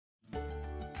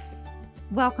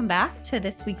Welcome back to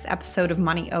this week's episode of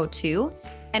Money O2.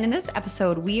 And in this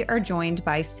episode, we are joined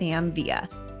by Sam Villa.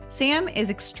 Sam is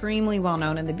extremely well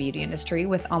known in the beauty industry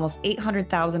with almost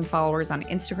 800,000 followers on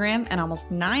Instagram and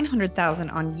almost 900,000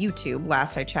 on YouTube,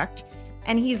 last I checked.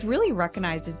 And he's really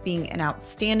recognized as being an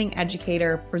outstanding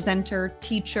educator, presenter,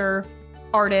 teacher,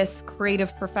 artist,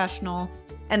 creative professional,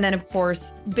 and then, of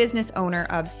course, business owner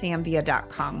of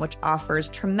samvilla.com, which offers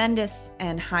tremendous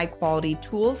and high quality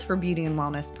tools for beauty and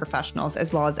wellness professionals,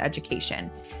 as well as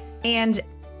education. And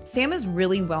Sam is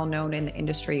really well known in the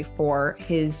industry for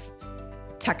his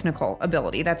technical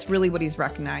ability. That's really what he's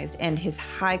recognized, and his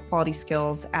high quality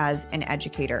skills as an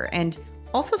educator. And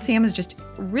also, Sam is just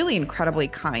really incredibly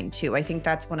kind too. I think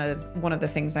that's one of the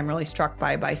things I'm really struck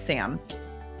by Sam.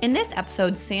 In this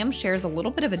episode, Sam shares a little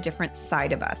bit of a different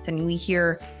side of us, and we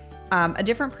hear a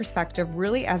different perspective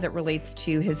really as it relates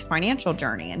to his financial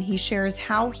journey. And he shares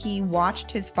how he watched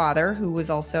his father, who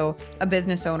was also a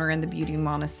business owner in the beauty and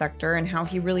wellness sector, and how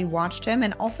he really watched him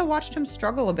and also watched him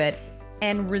struggle a bit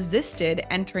and resisted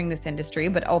entering this industry,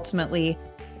 but ultimately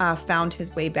found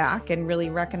his way back, and really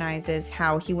recognizes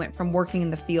how he went from working in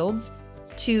the fields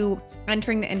to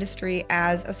entering the industry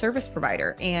as a service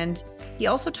provider. And he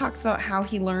also talks about how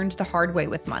he learned the hard way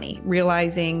with money,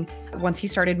 realizing once he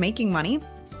started making money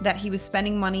that he was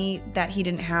spending money that he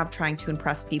didn't have trying to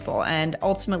impress people, and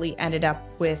ultimately ended up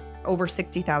with over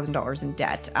 $60,000 in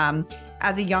debt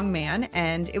as a young man.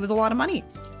 And it was a lot of money.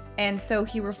 And so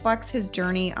he reflects his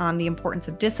journey on the importance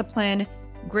of discipline,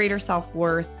 greater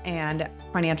self-worth, and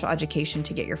financial education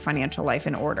to get your financial life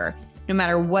in order, no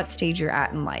matter what stage you're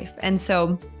at in life. And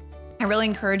so I really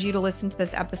encourage you to listen to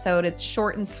this episode. It's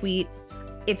short and sweet.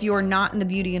 If you're not in the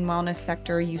beauty and wellness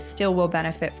sector, you still will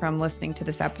benefit from listening to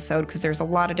this episode, because there's a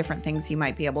lot of different things you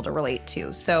might be able to relate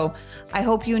to. So I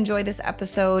hope you enjoy this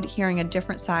episode, hearing a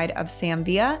different side of Sam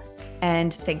Villa.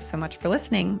 And thanks so much for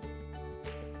listening.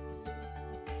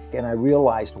 And I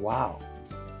realized, wow,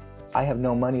 I have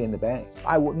no money in the bank.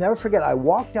 I will never forget, I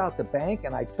walked out the bank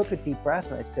and I took a deep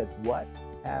breath and I said, what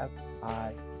have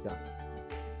I done?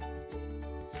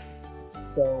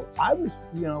 So I was,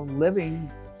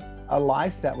 living a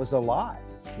life that was a lie,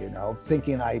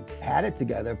 thinking I had it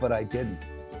together, but I didn't.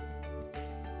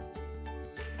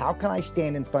 How can I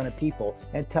stand in front of people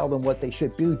and tell them what they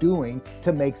should be doing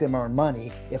to make them earn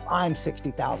money if I'm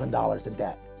 $60,000 in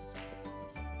debt?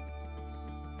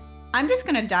 I'm just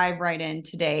going to dive right in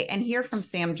today and hear from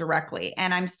Sam directly.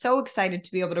 And I'm so excited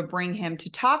to be able to bring him to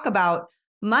talk about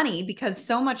money, because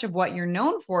so much of what you're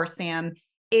known for, Sam,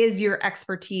 is your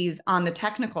expertise on the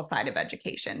technical side of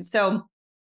education. So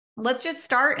let's just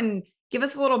start and give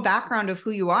us a little background of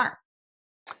who you are.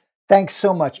 Thanks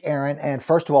so much, Erin. And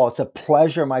first of all, it's a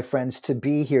pleasure, my friends, to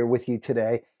be here with you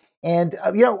today. And,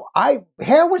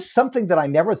 hair was something that I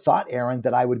never thought, Erin,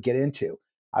 that I would get into.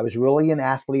 I was really an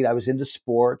athlete. I was into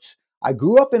sports. I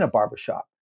grew up in a barbershop,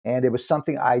 and it was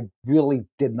something I really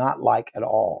did not like at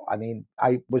all. I mean,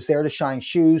 I was there to shine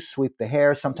shoes, sweep the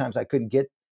hair. Sometimes I couldn't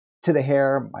get to the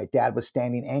hair. My dad was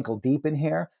standing ankle deep in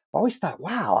hair. I always thought,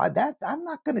 wow, I'm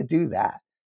not going to do that.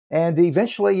 And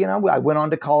eventually, I went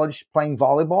on to college playing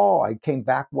volleyball. I came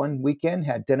back one weekend,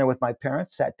 had dinner with my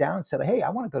parents, sat down and said, hey, I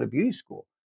want to go to beauty school.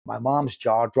 My mom's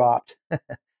jaw dropped.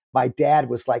 My dad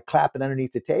was like clapping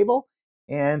underneath the table.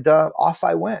 And off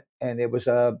I went. And it was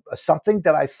something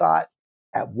that I thought,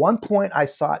 at one point, I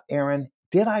thought, Erin,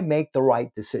 did I make the right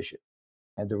decision?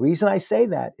 And the reason I say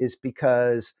that is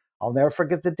because I'll never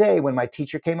forget the day when my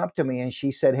teacher came up to me and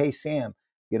she said, hey, Sam,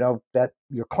 that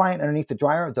your client underneath the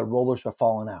dryer, the rollers are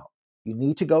falling out. You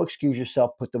need to go excuse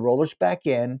yourself, put the rollers back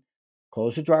in,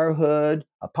 close the dryer hood,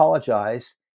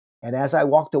 apologize. And as I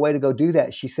walked away to go do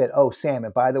that, she said, oh, Sam,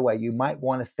 and by the way, you might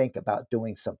want to think about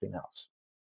doing something else.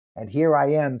 And here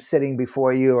I am sitting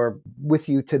before you or with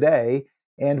you today,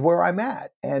 and where I'm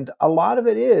at. And a lot of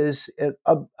it is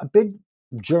a big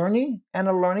journey and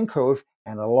a learning curve.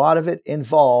 And a lot of it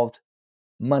involved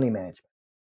money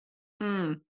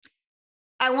management.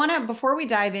 I want to, before we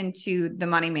dive into the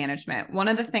money management, one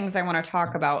of the things I want to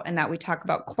talk about, and that we talk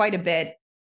about quite a bit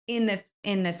in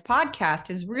this podcast,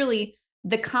 is really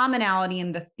the commonality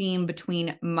and the theme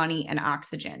between money and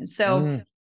oxygen. So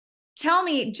tell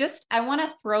me, I want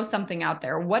to throw something out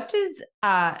there. What does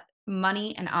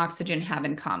money and oxygen have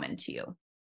in common to you?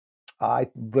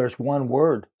 There's one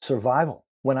word: survival.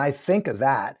 When I think of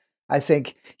that, I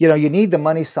think, you need the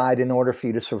money side in order for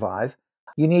you to survive.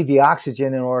 You need the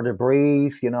oxygen in order to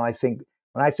breathe. I think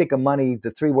when I think of money,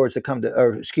 the three words that come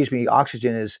to,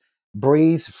 oxygen is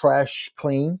breathe, fresh,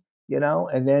 clean,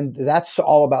 and then that's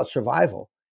all about survival.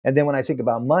 And then when I think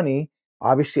about money,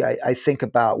 obviously I think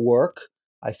about work.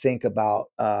 I think about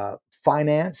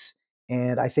finance.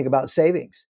 and I think about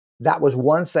savings. That was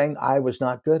one thing I was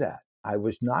not good at. I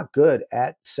was not good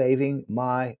at saving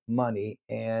my money,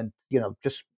 and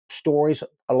just stories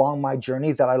along my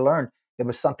journey that I learned. It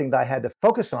was something that I had to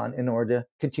focus on in order to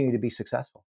continue to be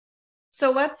successful. So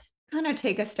let's kind of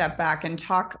take a step back and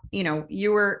talk.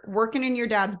 You were working in your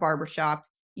dad's barbershop.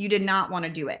 You did not want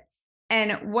to do it.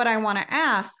 And what I want to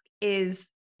ask is,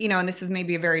 and this is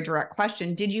maybe a very direct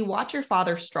question, did you watch your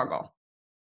father struggle?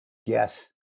 Yes,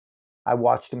 I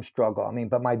watched him struggle. I mean,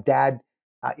 but my dad,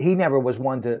 he never was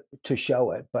one to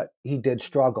show it, but he did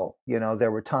struggle.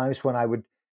 There were times when I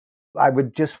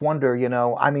would just wonder.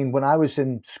 I mean, when I was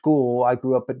in school, I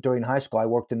grew up during high school. I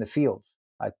worked in the fields.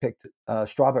 I picked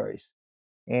strawberries,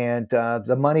 and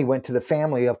the money went to the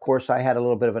family. Of course, I had a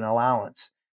little bit of an allowance,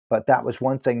 but that was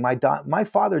one thing. My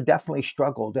father definitely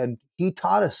struggled, and he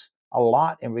taught us a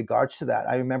lot in regards to that.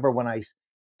 I remember when I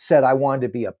said I wanted to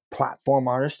be a platform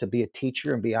artist, to be a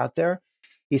teacher, and be out there.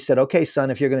 He said, "Okay, son,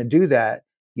 if you're going to do that,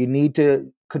 you need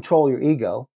to control your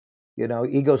ego.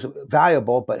 Ego's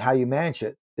valuable, but how you manage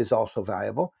it is also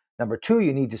valuable. Number two,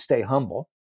 you need to stay humble,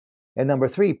 and number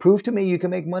three, prove to me you can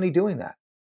make money doing that."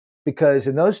 Because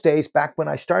in those days, back when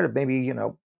I started, maybe,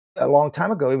 a long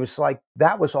time ago, it was like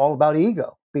that was all about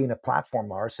ego, being a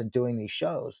platform artist and doing these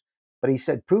shows. But he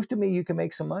said, prove to me you can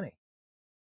make some money.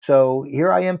 So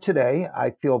here I am today.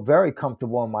 I feel very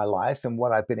comfortable in my life and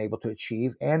what I've been able to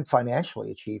achieve and financially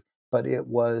achieve. But it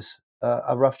was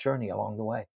a rough journey along the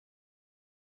way.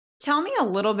 Tell me a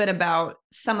little bit about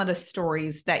some of the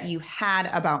stories that you had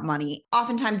about money.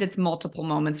 Oftentimes it's multiple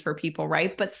moments for people,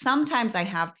 right? But sometimes I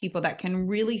have people that can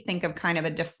really think of kind of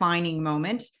a defining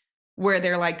moment where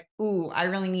they're like, ooh, I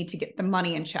really need to get the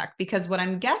money in check. Because what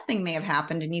I'm guessing may have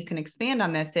happened, and you can expand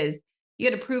on this, is you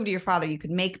had to prove to your father you could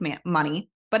make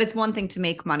money, but it's one thing to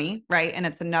make money, right? And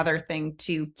it's another thing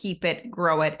to keep it,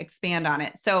 grow it, expand on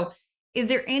it. So is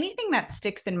there anything that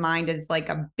sticks in mind as like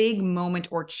a big moment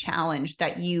or challenge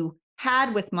that you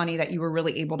had with money that you were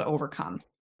really able to overcome?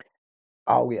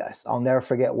 Oh, yes. I'll never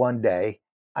forget one day.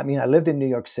 I mean, I lived in New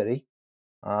York City.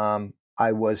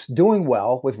 I was doing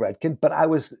well with Redken, but I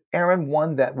was Aaron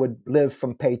one that would live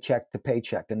from paycheck to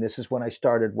paycheck. And this is when I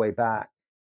started way back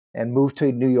and moved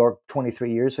to New York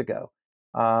 23 years ago.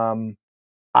 Um,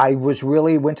 I was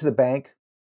really went to the bank.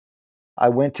 I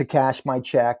went to cash my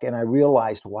check and I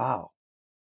realized, wow,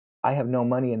 I have no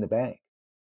money in the bank.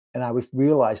 And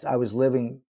realized I was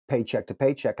living paycheck to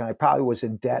paycheck. And I probably was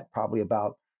in debt, probably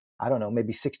about, I don't know,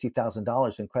 maybe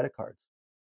 $60,000 in credit cards.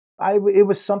 It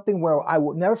was something where I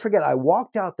will never forget. I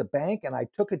walked out the bank and I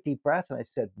took a deep breath and I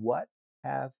said, "What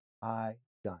have I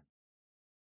done?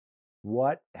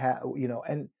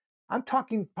 And I'm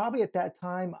talking probably at that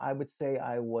time, I would say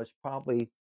I was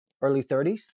probably early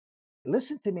 30s.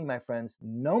 Listen to me, my friends,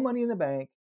 no money in the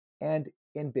bank and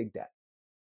in big debt.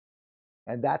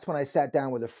 And that's when I sat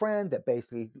down with a friend that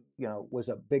basically, was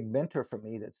a big mentor for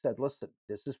me that said, listen,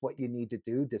 this is what you need to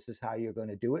do. This is how you're going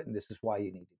to do it. And this is why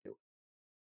you need to do it.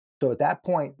 So at that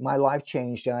point, my life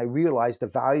changed and I realized the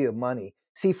value of money.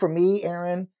 See, for me,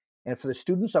 Aaron, and for the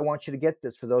students, I want you to get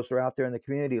this, for those who are out there in the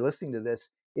community listening to this,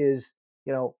 is,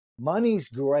 money's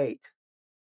great.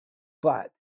 But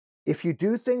if you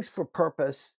do things for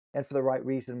purpose and for the right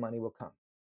reason, money will come.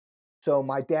 So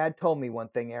my dad told me one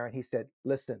thing, Aaron. He said,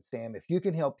 listen, Sam, if you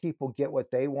can help people get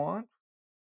what they want,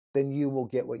 then you will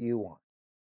get what you want.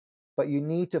 But you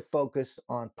need to focus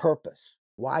on purpose.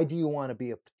 Why do you want to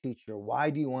be a teacher?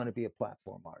 Why do you want to be a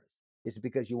platform artist? Is it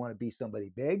because you want to be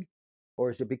somebody big,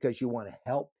 or is it because you want to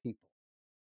help people?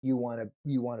 You want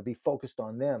to be focused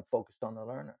on them, focused on the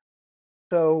learner.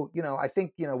 So, I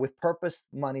think, with purpose,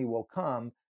 money will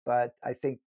come. But I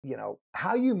think,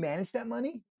 how you manage that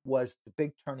money was the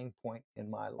big turning point in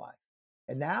my life.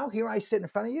 And now here I sit in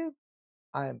front of you.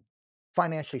 I'm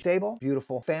financially stable,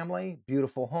 beautiful family,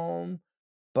 beautiful home.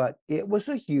 But it was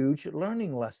a huge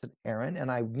learning lesson, Aaron.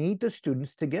 And I need the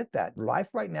students to get that. Life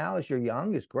right now, as you're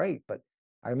young, is great. But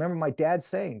I remember my dad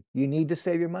saying, you need to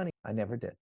save your money. I never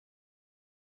did.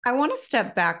 I want to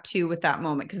step back too with that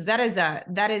moment because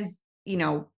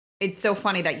it's so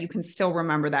funny that you can still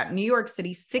remember that. New York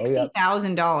City, Oh, yeah.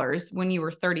 $60,000 when you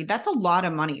were 30. That's a lot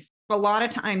of money. A lot of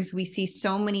times we see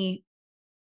so many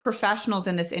professionals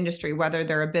in this industry, whether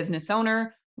they're a business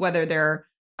owner, whether they're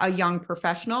a young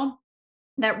professional,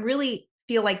 that really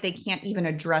feel like they can't even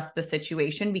address the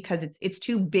situation because it's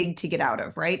too big to get out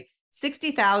of, right?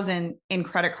 60,000 in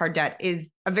credit card debt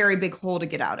is a very big hole to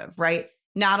get out of, right?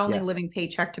 Not only Yes. living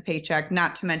paycheck to paycheck,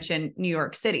 not to mention New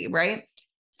York City, right?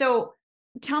 So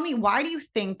tell me, why do you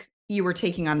think you were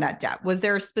taking on that debt? Was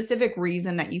there a specific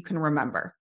reason that you can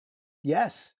remember?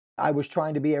 Yes. I was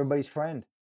trying to be everybody's friend.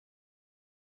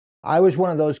 I was one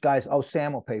of those guys. Oh,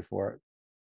 Sam will pay for it.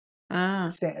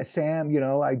 Ah. Sam,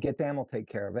 I get Sam will take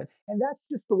care of it. And that's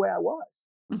just the way I was.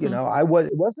 Hmm.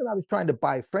 It wasn't I was trying to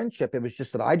buy friendship. It was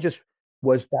just that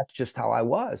that's just how I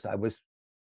was. I was,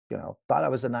 thought I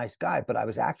was a nice guy, but I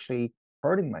was actually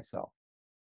hurting myself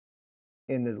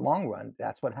in the long run.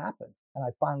 That's what happened. And I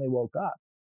finally woke up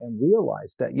and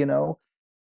realized that,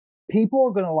 people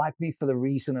are going to like me for the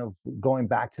reason of going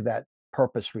back to that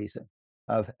purpose reason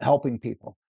of helping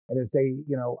people. And if they,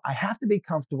 I have to be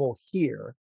comfortable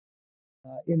here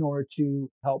in order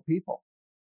to help people.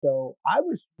 So I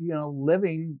was,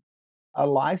 living a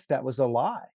life that was a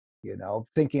lie,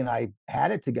 thinking I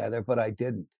had it together, but I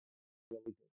didn't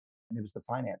really. And it was the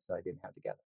finance that I didn't have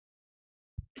together.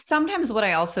 Sometimes what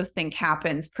I also think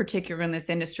happens, particularly in this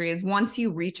industry, is once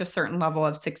you reach a certain level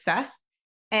of success,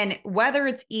 and whether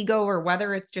it's ego or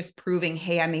whether it's just proving,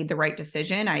 hey, I made the right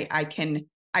decision, I can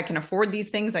afford these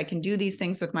things, I can do these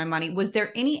things with my money. Was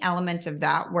there any element of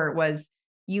that where it was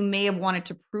you may have wanted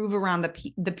to prove around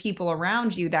the people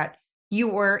around you that you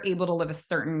were able to live a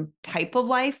certain type of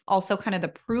life, also kind of the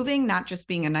proving, not just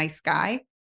being a nice guy?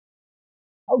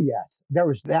 Oh yes, there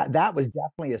was that. That was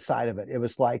definitely a side of it. It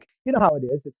was like, you know how it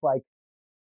is. It's like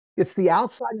it's the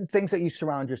outside and things that you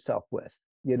surround yourself with.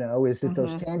 Is it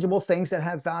those Mm-hmm. tangible things that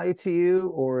have value to you,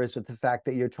 or is it the fact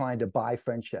that you're trying to buy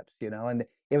friendships? And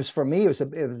it was for me, it was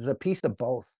a piece of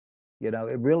both.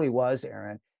 It really was,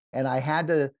 Aaron. And I had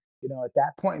to, at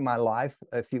that point in my life,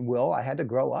 if you will, I had to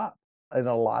grow up in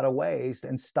a lot of ways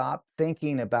and stop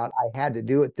thinking about I had to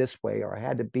do it this way or I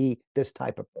had to be this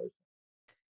type of person.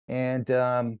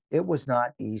 And it was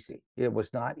not easy. It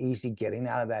was not easy getting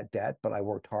out of that debt, but I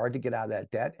worked hard to get out of that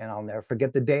debt, and I'll never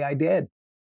forget the day I did.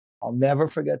 I'll never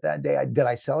forget that day. Did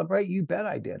I celebrate? You bet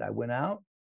I did. I went out,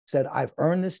 said, "I've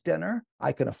earned this dinner.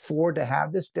 I can afford to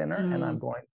have this dinner, and I'm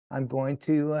Mm. going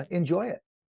to enjoy it."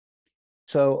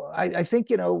 So I think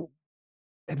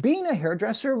being a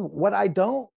hairdresser, what I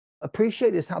don't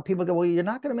appreciate is how people go, "Well, you're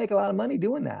not going to make a lot of money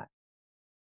doing that."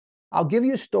 I'll give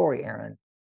you a story, Aaron.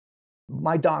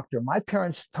 My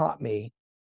parents taught me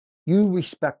you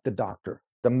respect the doctor,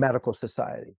 the medical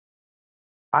society.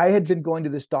 I had been going to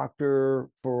this doctor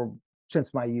for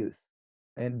since my youth.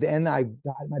 And then I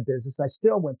got my business. I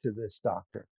still went to this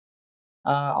doctor.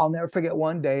 I'll never forget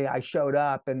one day I showed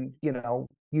up and,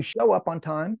 you show up on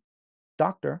time,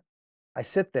 doctor. I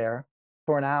sit there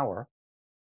for an hour.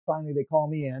 Finally, they call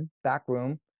me in, back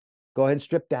room, go ahead and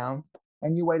strip down.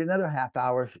 And you wait another half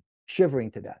hour shivering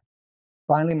to death.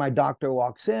 Finally, my doctor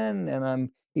walks in and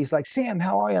he's like, Sam,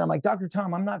 how are you? And I'm like, Dr.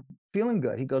 Tom, I'm not feeling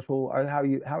good. He goes, well, how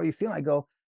are you feeling? I go,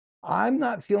 I'm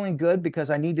not feeling good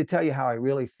because I need to tell you how I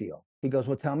really feel. He goes,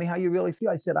 well, tell me how you really feel.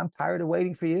 I said, I'm tired of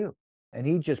waiting for you. And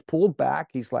he just pulled back.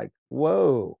 He's like,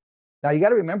 whoa. Now you got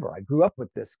to remember, I grew up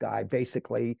with this guy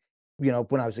basically, when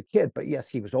I was a kid, but yes,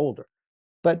 he was older.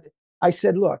 But I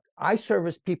said, look, I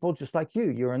service people just like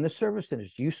you. You're in the service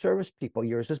industry. You service people.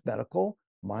 Yours is medical.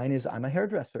 Mine is I'm a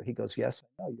hairdresser. He goes, yes,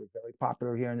 I know. You're very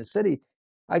popular here in the city.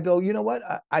 I go, you know what?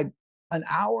 An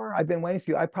hour I've been waiting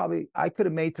for you. I could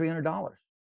have made $300.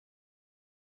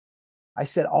 I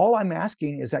said, all I'm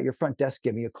asking is that your front desk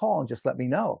give me a call and just let me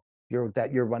know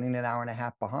that you're running an hour and a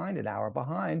half behind, an hour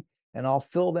behind, and I'll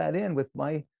fill that in with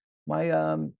my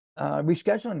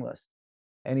rescheduling list.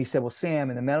 And he said, well, Sam,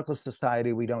 in the medical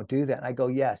society, we don't do that. And I go,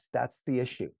 yes, that's the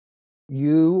issue.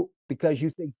 Because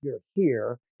you think you're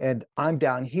here and I'm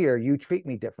down here, you treat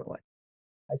me differently.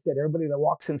 I said, everybody that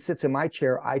walks and sits in my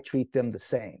chair, I treat them the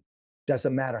same.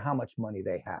 Doesn't matter how much money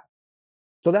they have.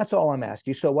 So that's all I'm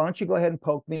asking you. So why don't you go ahead and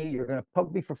poke me? You're going to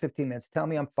poke me for 15 minutes, tell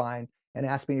me I'm fine, and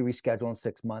ask me to reschedule in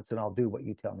 6 months, and I'll do what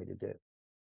you tell me to do.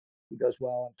 He goes,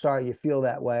 well, I'm sorry you feel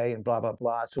that way, and blah, blah,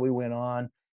 blah. So we went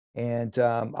on, and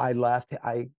I left.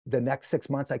 The next 6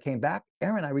 months I came back,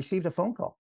 Aaron, I received a phone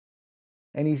call.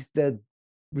 And the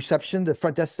reception, the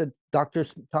front desk said, Dr.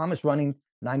 Tom is running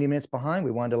 90 minutes behind.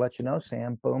 We wanted to let you know,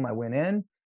 Sam. Boom, I went in.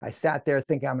 I sat there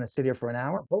thinking I'm going to sit here for an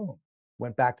hour. Boom,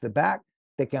 went back to the back,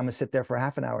 thinking I'm going to sit there for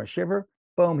half an hour and shiver.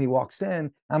 Boom, he walks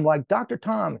in. I'm like, Dr.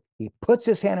 Tom. He puts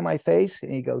his hand in my face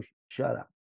and he goes, shut up.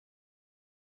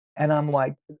 And I'm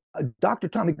like, Dr.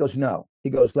 Tom. He goes, no. He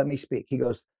goes, let me speak. He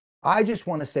goes, I just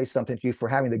want to say something to you for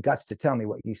having the guts to tell me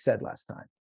what you said last time.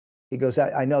 He goes,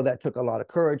 I know that took a lot of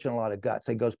courage and a lot of guts.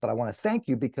 He goes, but I want to thank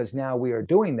you because now we are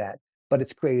doing that, but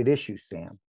it's created issues,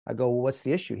 Sam. I go, well, what's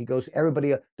the issue? He goes,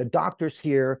 everybody, the doctors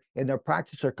here in their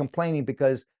practice are complaining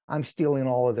because I'm stealing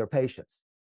all of their patients.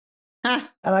 Huh.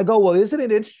 And I go, well, isn't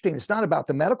it interesting? It's not about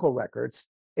the medical records.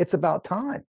 It's about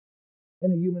time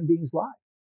in a human being's life.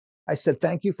 I said,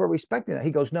 thank you for respecting that.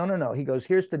 He goes, no, no, no. He goes,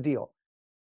 here's the deal.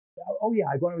 Oh, yeah,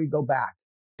 I'm going to go back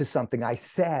to something I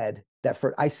said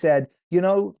I said,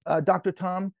 Dr.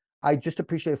 Tom, I just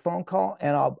appreciate a phone call.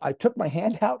 And I took my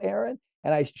hand out, Aaron,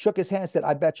 and I shook his hand and said,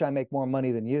 I bet you I make more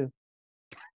money than you.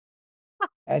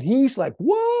 And he's like,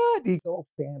 what? He goes,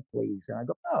 Sam, please. And I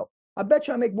go, no, I bet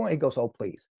you I make more. He goes, oh,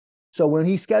 please. So when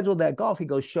he scheduled that golf, he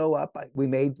goes, show up.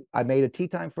 I made a tee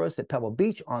time for us at Pebble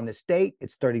Beach on this date.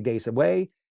 It's 30 days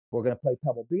away. We're going to play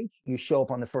Pebble Beach. You show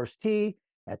up on the first tee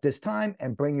at this time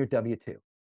and bring your W-2.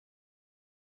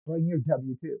 Bring your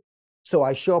W-2. So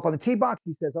I show up on the tee box.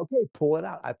 He says, okay, pull it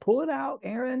out. I pull it out,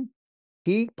 Aaron.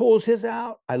 He pulls his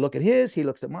out. I look at his. He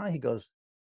looks at mine. He goes,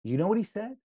 you know what he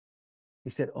said? He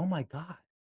said, oh my God,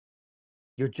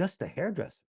 you're just a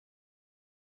hairdresser.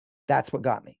 That's what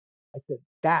got me. I said,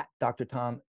 that, Dr.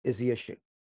 Tom, is the issue.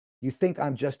 You think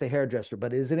I'm just a hairdresser,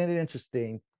 but isn't it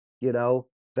interesting,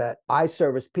 that I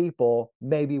service people,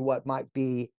 maybe what might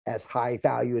be as high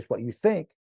value as what you think,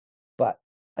 but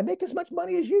I make as much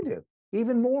money as you do,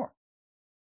 even more.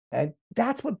 And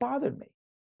that's what bothered me.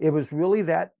 It was really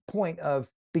that point of,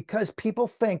 because people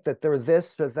think that they're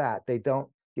this or that, they don't,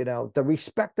 the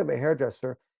respect of a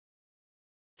hairdresser.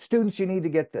 Students, you need to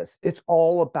get this. It's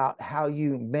all about how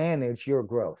you manage your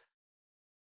growth.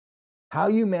 How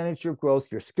you manage your growth,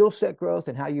 your skill set growth,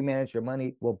 and how you manage your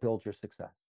money will build your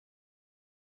success.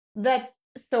 That's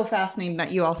so fascinating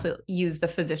that you also use the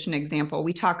physician example.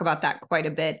 We talk about that quite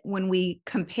a bit when we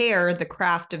compare the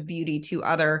craft of beauty to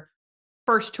other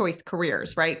first choice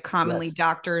careers, right? Commonly Yes.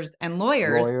 doctors and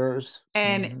lawyers. Lawyers.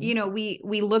 And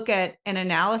we look at an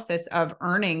analysis of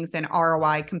earnings and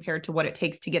ROI compared to what it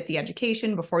takes to get the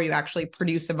education before you actually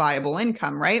produce a viable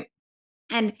income, right?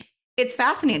 And it's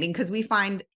fascinating because we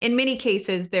find in many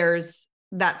cases there's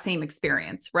that same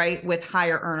experience, right? With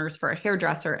higher earners for a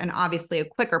hairdresser and obviously a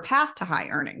quicker path to high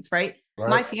earnings, right?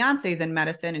 My fiance is in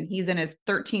medicine and he's in his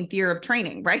 13th year of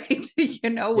training, right?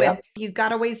 He's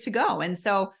got a ways to go. And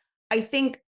so I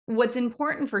think what's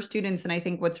important for students, and I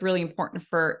think what's really important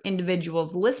for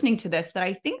individuals listening to this, that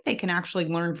I think they can actually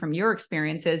learn from your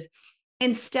experiences,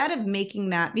 instead of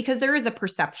making that, because there is a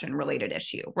perception related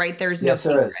issue, right? There's no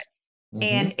secret.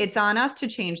 And it's on us to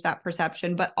change that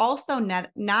perception, but also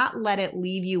not let it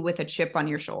leave you with a chip on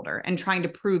your shoulder and trying to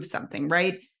prove something,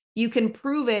 right? You can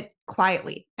prove it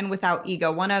quietly and without ego.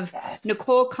 One of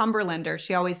Nicole Cumberlander,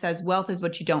 she always says, wealth is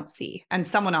what you don't see. And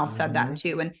someone else said that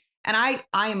too. And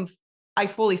I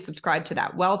fully subscribe to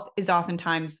that. Wealth is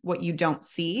oftentimes what you don't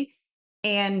see.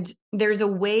 And there's a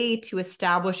way to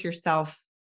establish yourself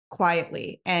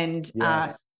quietly and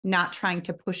not trying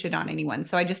to push it on anyone.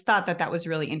 So I just thought that was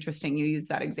really interesting. You used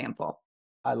that example.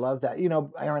 I love that.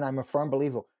 Aaron, I'm a firm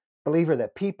believer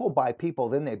that people buy people,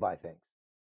 then they buy things.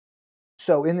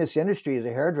 So in this industry as a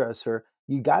hairdresser,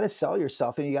 you got to sell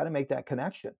yourself and you got to make that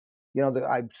connection.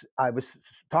 I was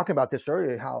talking about this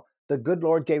earlier, how the good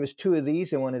Lord gave us two of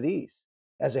these and one of these.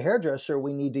 As a hairdresser,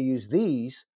 we need to use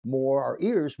these more, our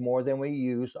ears more than we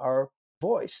use our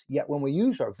voice. Yet when we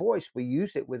use our voice, we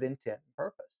use it with intent and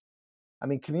purpose. I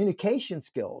mean, communication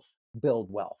skills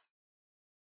build wealth.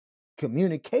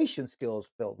 Communication skills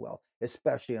build wealth,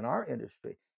 especially in our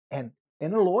industry and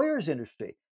in a lawyer's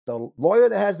industry. The lawyer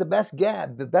that has the best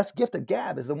gift of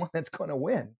gab is the one that's going to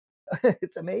win.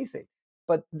 It's amazing.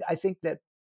 But I think that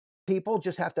people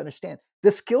just have to understand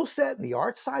the skill set and the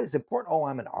art side is important. Oh,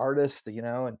 I'm an artist,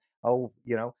 and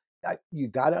you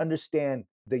got to understand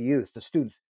the youth, the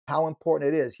students, how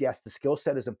important it is. Yes, the skill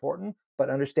set is important, but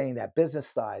understanding that business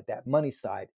side, that money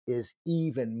side is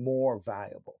even more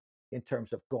valuable in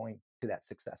terms of going to that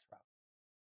success route.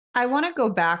 I want to go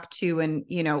back to and,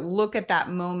 look at that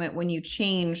moment when you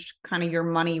changed kind of your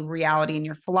money reality and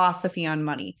your philosophy on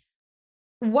money.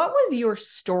 What was your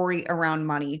story around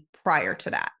money prior to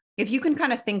that? If you can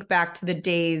kind of think back to the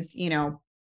days,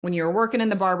 when you were working in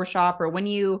the barbershop or when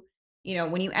you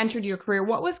entered your career,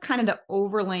 what was kind of the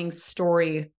overlaying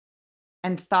story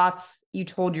and thoughts you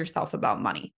told yourself about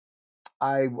money?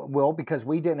 I will, because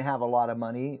we didn't have a lot of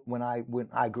money when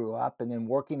I grew up, and then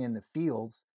working in the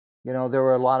fields, there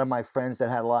were a lot of my friends that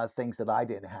had a lot of things that I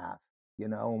didn't have,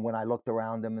 and when I looked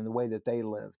around them and the way that they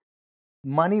lived,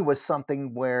 money was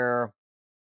something where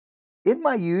in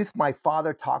my youth, my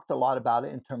father talked a lot about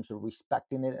it in terms of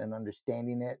respecting it and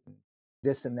understanding it and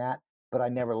this and that, but I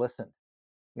never listened.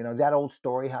 That old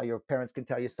story, how your parents can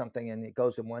tell you something and it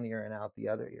goes in one ear and out the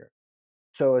other ear.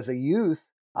 So as a youth,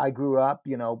 I grew up,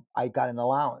 I got an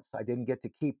allowance. I didn't get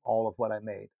to keep all of what I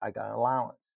made. I got an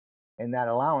allowance. And that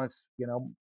allowance,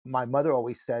 my mother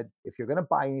always said, if you're going to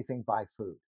buy anything, buy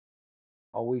food.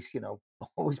 Always,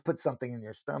 always put something in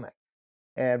your stomach.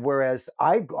 And whereas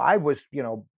I was,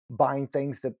 buying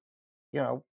things that,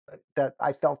 that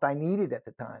I felt I needed at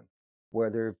the time.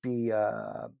 whether it be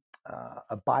a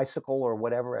bicycle or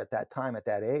whatever at that time, at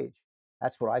that age.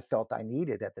 That's what I felt I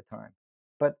needed at the time.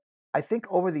 But I think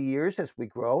over the years, as we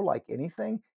grow, like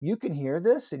anything, you can hear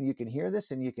this and you can hear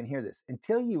this and you can hear this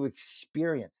until you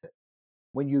experience it.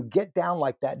 When you get down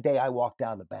like that day I walked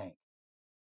down the bank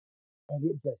and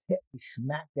it just hit me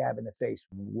smack dab in the face.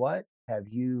 What have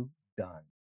you done?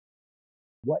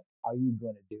 What are you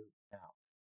going to do now?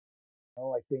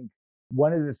 Oh, I think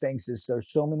one of the things is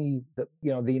there's so many,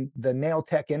 the nail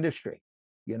tech industry.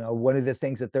 One of the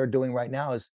things that they're doing right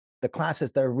now is the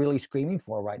classes they're really screaming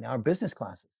for right now are business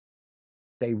classes.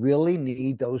 They really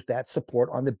need that support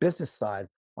on the business side,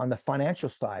 on the financial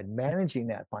side, managing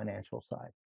that financial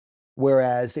side.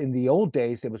 Whereas in the old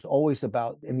days, it was always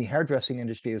about, in the hairdressing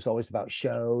industry, it was always about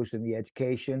shows and the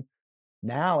education.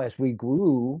 Now, as we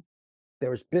grew, there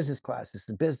was business classes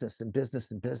and business and business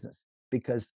and business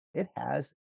because it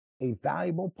has a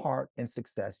valuable part in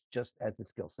success, just as the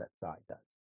skill set side does.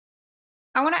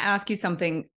 I want to ask you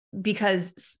something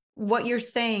because what you're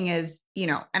saying is,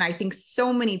 and I think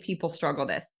so many people struggle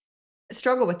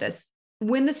with this.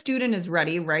 When the student is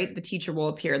ready, right? The teacher will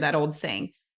appear, that old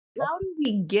saying. Yep. How do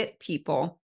we get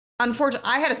people? Unfortunately,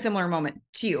 I had a similar moment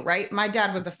to you, right? My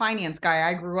dad was a finance guy.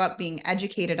 I grew up being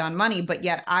educated on money, but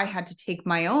yet I had to take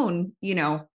my own,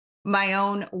 my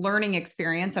own learning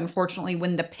experience. Unfortunately,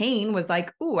 when the pain was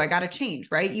like, "Ooh, I got to change,"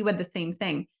 right? You had the same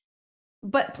thing.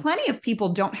 But plenty of people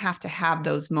don't have to have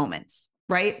those moments,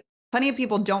 right? Plenty of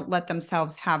people don't let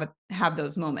themselves have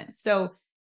those moments. So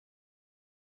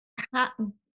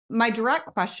my direct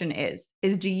question is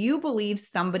do you believe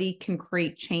somebody can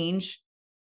create change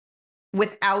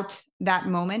without that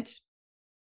moment?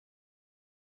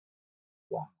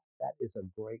 Wow, that is a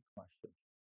great question.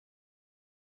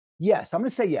 Yes, I'm going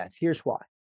to say yes. Here's why.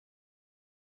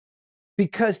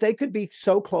 Because they could be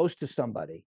so close to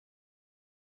somebody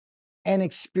and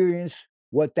experience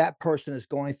what that person is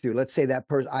going through. Let's say that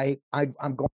person,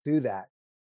 I'm going through that,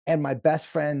 and my best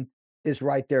friend is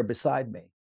right there beside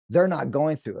me. They're not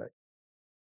going through it.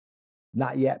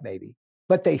 Not yet, maybe,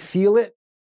 but they feel it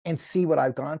and see what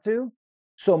I've gone through.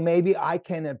 So maybe I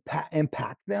can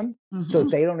impact them so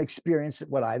they don't experience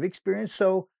what I've experienced.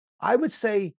 So I would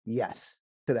say yes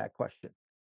to that question.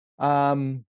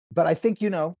 But I think,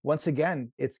 once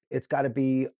again, it's got to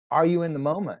be, are you in the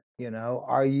moment?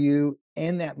 Are you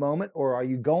in that moment or are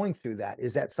you going through that?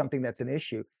 Is that something that's an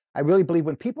issue? I really believe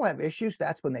when people have issues,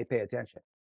 that's when they pay attention.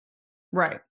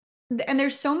 Right. And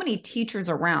there's so many teachers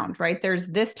around, right? There's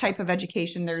this type of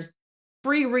education. There's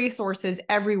free resources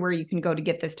everywhere you can go to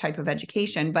get this type of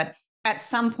education. But at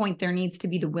some point, there needs to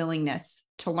be the willingness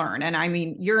to learn. And I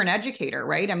mean, you're an educator,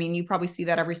 right? I mean, you probably see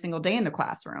that every single day in the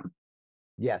classroom.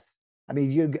 Yes. I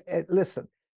mean, listen,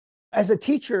 as a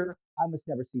teacher, I must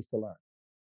never cease to learn.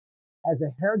 As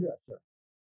a hairdresser,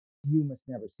 you must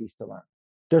never cease to learn.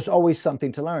 There's always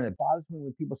something to learn. It bothers me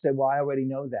when people say, well, I already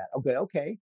know that.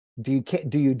 Okay. Do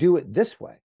you do it this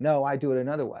way? No, I do it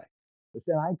another way. But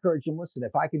then I encourage them, listen,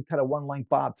 if I can cut a one length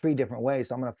bob 3 different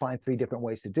ways, I'm going to find 3 different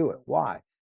ways to do it. Why?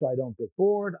 So I don't get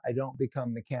bored. I don't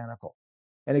become mechanical.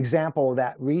 An example of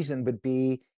that reason would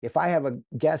be if I have a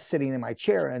guest sitting in my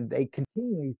chair and they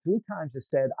continually 3 times have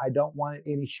said, I don't want it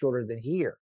any shorter than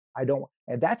here. I don't,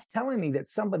 and that's telling me that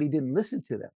somebody didn't listen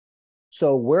to them.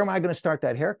 So where am I going to start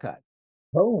that haircut?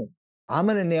 Boom. I'm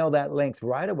going to nail that length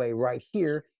right away, right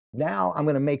here. Now I'm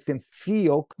going to make them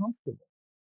feel comfortable.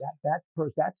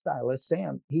 That stylist,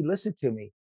 Sam, he listened to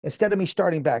me. Instead of me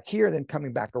starting back here, then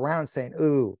coming back around saying,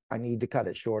 ooh, I need to cut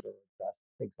it shorter,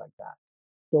 things like that.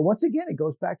 So once again, it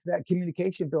goes back to that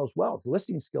communication builds wealth.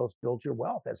 Listening skills build your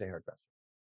wealth as a hairdresser.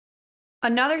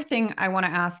 Another thing I want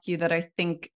to ask you that I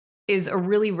think is a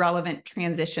really relevant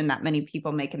transition that many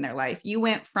people make in their life. You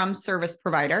went from service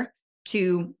provider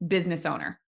to business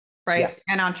owner, right? Yes.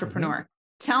 And entrepreneur.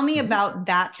 Tell me about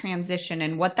that transition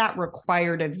and what that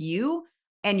required of you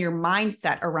and your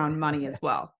mindset around money as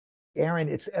well. Aaron,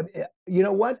 it's, you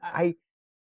know what? I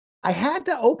had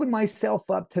to open myself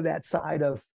up to that side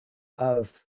of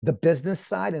the business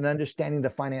side and understanding the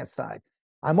finance side.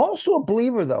 I'm also a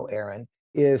believer though, Aaron,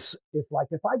 if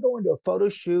I go into a photo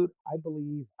shoot, I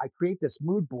believe I create this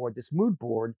mood board. This mood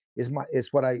board is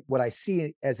what I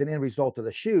see as an end result of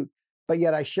the shoot, but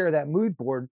yet I share that mood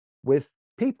board with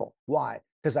people. Why?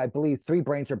 Because I believe 3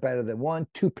 brains are better than 1,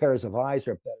 2 pairs of eyes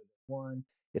are better than 1.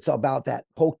 It's all about that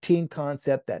whole team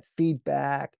concept, that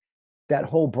feedback, that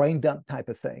whole brain dump type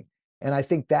of thing. And I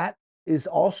think that is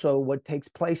also what takes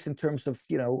place in terms of,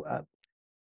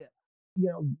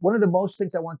 one of the most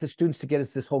things I want the students to get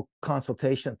is this whole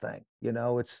consultation thing.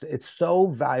 It's so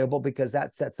valuable because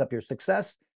that sets up your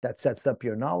success, that sets up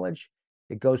your knowledge.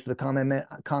 It goes to the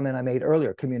comment I made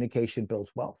earlier. Communication builds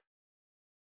wealth.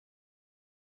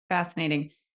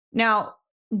 Fascinating. Now,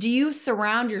 do you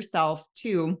surround yourself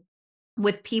too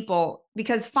with people,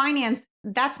 because finance,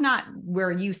 that's not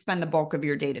where you spend the bulk of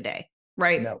your day to day,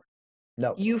 right? No,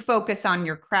 no. You focus on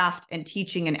your craft and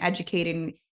teaching and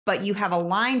educating, but you have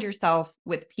aligned yourself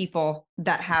with people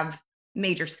that have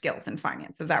major skills in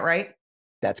finance. Is that right?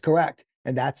 That's correct.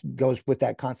 And that goes with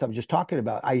that concept I'm just talking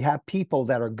about. I have people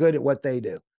that are good at what they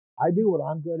do. I do what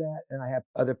I'm good at, and I have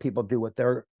other people do what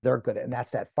they're good at. And that's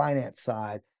that finance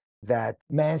side, that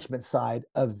management side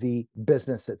of the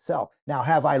business itself. Now,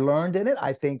 have I learned in it?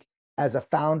 I think as a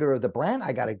founder of the brand,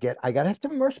 I gotta have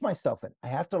to immerse myself in it. I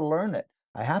have to learn it.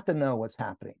 I have to know what's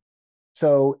happening.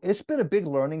 So it's been a big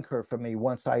learning curve for me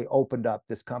once I opened up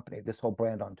this company, this whole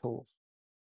brand on tools.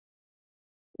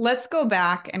 Let's go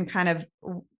back and kind of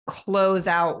close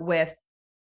out with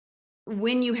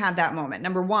when you had that moment.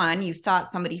 Number one, you sought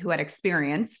somebody who had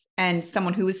experience and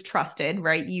someone who was trusted,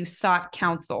 right? You sought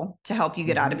counsel to help you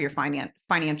get out of your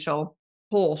financial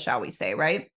hole, shall we say,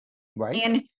 right? Right?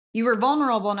 And you were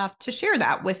vulnerable enough to share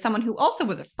that with someone who also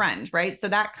was a friend, right? So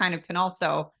that kind of can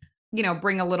also,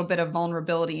 bring a little bit of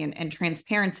vulnerability and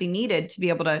transparency needed to be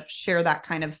able to share that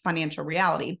kind of financial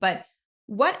reality. But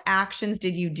what actions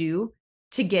did you do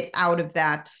to get out of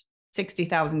that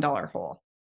 $60,000 hole?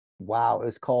 Wow,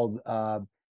 it's called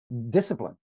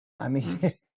discipline. I mean,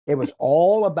 Mm. it was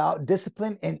all about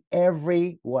discipline in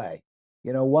every way.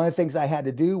 One of the things I had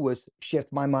to do was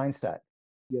shift my mindset.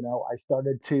 I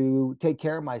started to take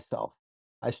care of myself.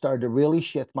 I started to really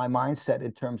shift my mindset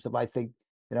in terms of, I think,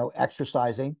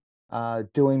 exercising,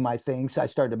 doing my things. I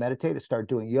started to meditate. I started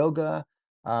doing yoga,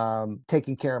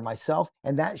 taking care of myself,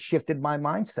 and that shifted my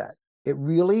mindset. It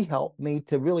really helped me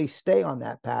to really stay on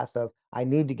that path of I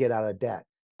need to get out of debt.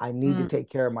 I need to Mm. take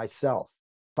care of myself.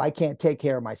 If I can't take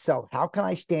care of myself, how can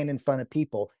I stand in front of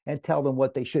people and tell them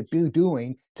what they should be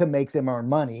doing to make them earn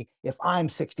money if I'm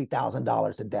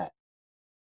 $60,000 in debt?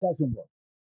 It doesn't work.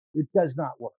 It does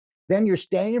not work. Then you're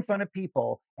standing in front of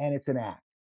people and it's an act.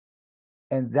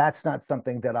 And that's not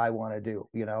something that I want to do.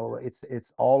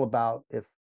 It's all about if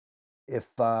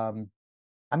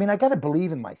I mean, I got to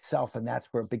believe in myself, and that's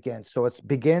where it begins. So it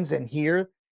begins in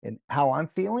here and how I'm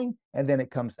feeling, and then it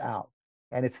comes out.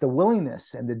 And it's the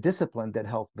willingness and the discipline that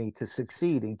helped me to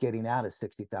succeed in getting out of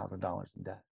 $60,000 in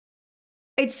debt.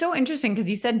 It's so interesting because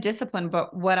you said discipline,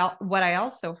 but what I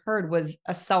also heard was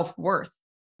a self-worth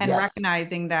and Yes.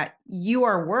 recognizing that you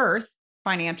are worth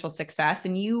financial success,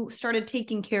 and you started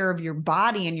taking care of your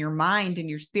body and your mind and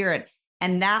your spirit,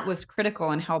 and that was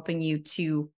critical in helping you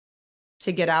to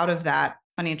get out of that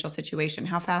financial situation.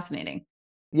 How fascinating.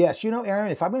 Yes.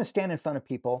 Aaron, if I'm going to stand in front of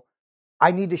people,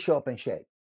 I need to show up in shape.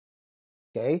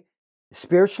 Okay.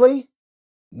 Spiritually,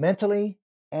 mentally,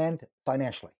 and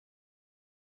financially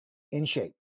in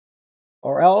shape,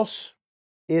 or else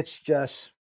it's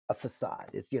just a facade.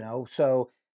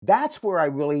 So that's where I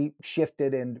really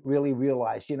shifted and really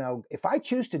realized, if I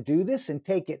choose to do this and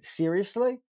take it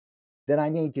seriously, then I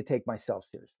need to take myself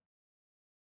seriously.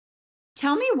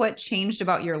 Tell me what changed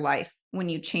about your life when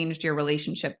you changed your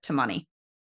relationship to money.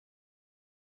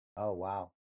 Oh,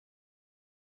 wow.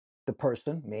 The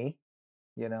person, me,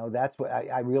 that's what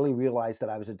I really realized, that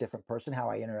I was a different person, how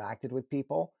I interacted with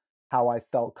people, how I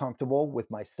felt comfortable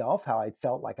with myself, how I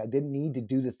felt like I didn't need to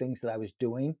do the things that I was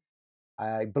doing.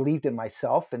 I believed in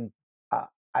myself, and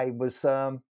I was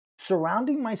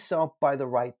surrounding myself by the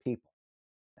right people.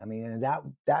 I mean, and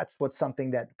that's what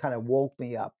something that kind of woke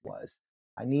me up was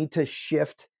I need to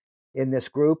shift in this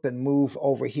group and move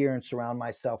over here and surround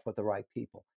myself with the right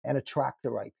people and attract the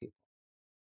right people.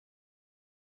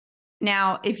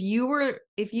 Now, if you were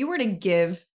to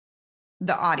give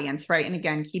the audience, right? And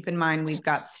again, keep in mind, we've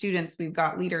got students, we've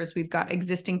got leaders, we've got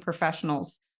existing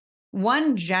professionals.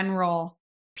 One general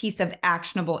piece of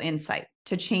actionable insight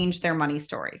to change their money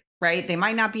story, right? They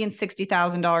might not be in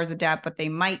 $60,000 of debt, but they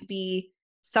might be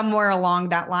somewhere along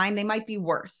that line. They might be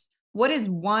worse. What is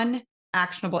one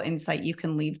actionable insight you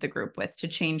can leave the group with to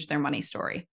change their money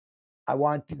story? I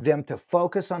want them to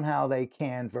focus on how they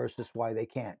can versus why they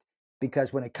can't.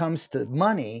 Because when it comes to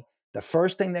money, the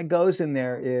first thing that goes in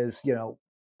there is,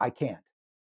 I can't.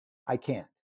 I can't.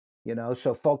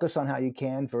 So focus on how you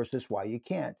can versus why you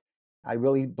can't. I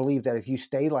really believe that if you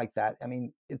stay like that, I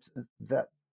mean, it's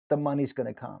the money's going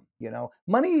to come.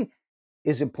 Money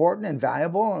is important and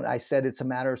valuable, and I said it's a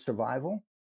matter of survival.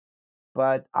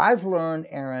 But I've learned,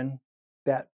 Aaron,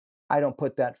 that I don't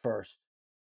put that first.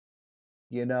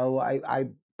 I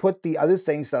put the other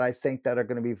things that I think that are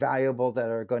going to be valuable, that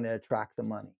are going to attract the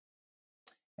money.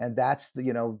 And that's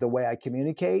the way I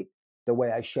communicate, the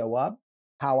way I show up,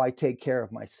 how I take care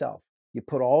of myself. You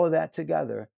put all of that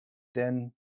together,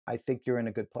 then I think you're in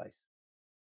a good place.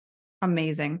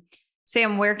 Amazing.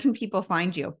 Sam, where can people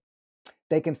find you?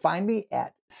 They can find me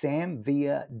at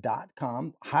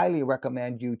samvia.com. Highly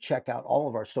recommend you check out all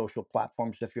of our social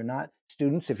platforms. If you're not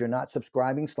students, if you're not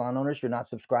subscribing, salon owners, you're not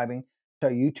subscribing to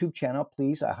our YouTube channel,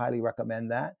 please, I highly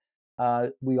recommend that.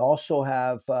 We also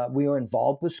have, we are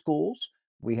involved with schools.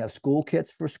 We have school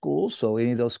kits for schools. So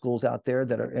any of those schools out there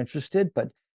that are interested, but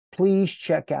please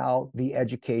check out the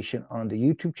education on the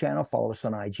YouTube channel. Follow us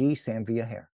on IG, Sam Via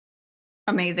Hair.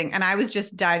 Amazing. And I was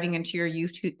just diving into your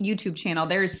YouTube channel.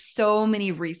 There's so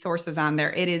many resources on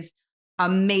there. It is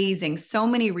amazing. So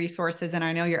many resources. And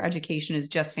I know your education is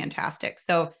just fantastic.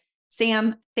 So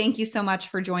Sam, thank you so much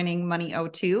for joining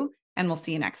Money02, and we'll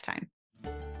see you next time.